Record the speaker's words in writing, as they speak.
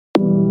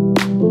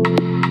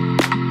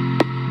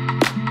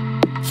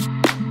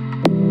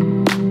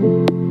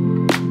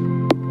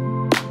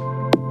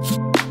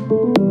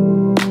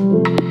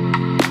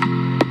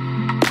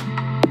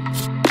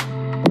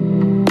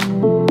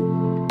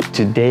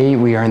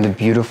are in the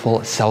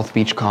beautiful South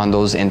Beach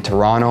condos in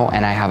Toronto,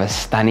 and I have a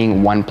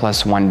stunning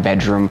 1+1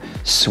 bedroom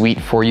suite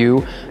for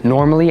you.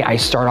 Normally, I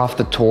start off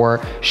the tour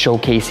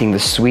showcasing the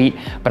suite,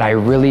 but I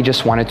really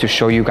just wanted to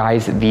show you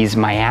guys these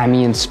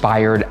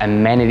Miami-inspired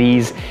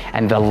amenities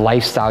and the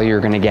lifestyle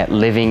you're gonna get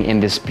living in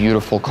this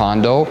beautiful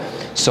condo.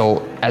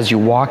 So as you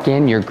walk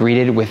in, you're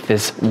greeted with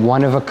this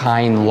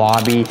one-of-a-kind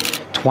lobby,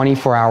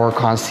 24-hour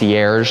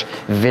concierge,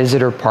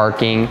 visitor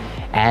parking,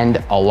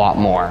 and a lot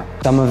more.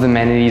 Some of the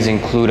amenities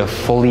include a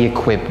fully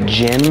equipped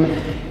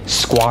gym,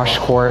 squash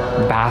court,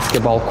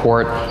 basketball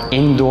court,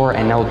 indoor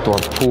and outdoor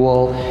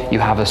pool. You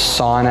have a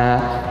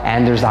sauna,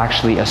 and there's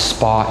actually a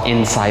spa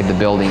inside the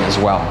building as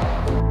well.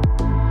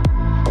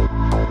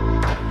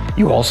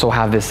 You also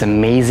have this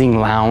amazing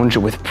lounge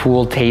with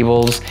pool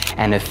tables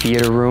and a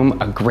theater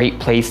room, a great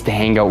place to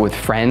hang out with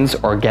friends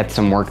or get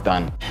some work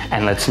done.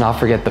 And let's not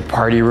forget the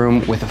party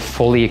room with a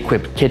fully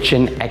equipped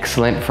kitchen,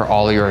 excellent for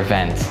all your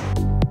events.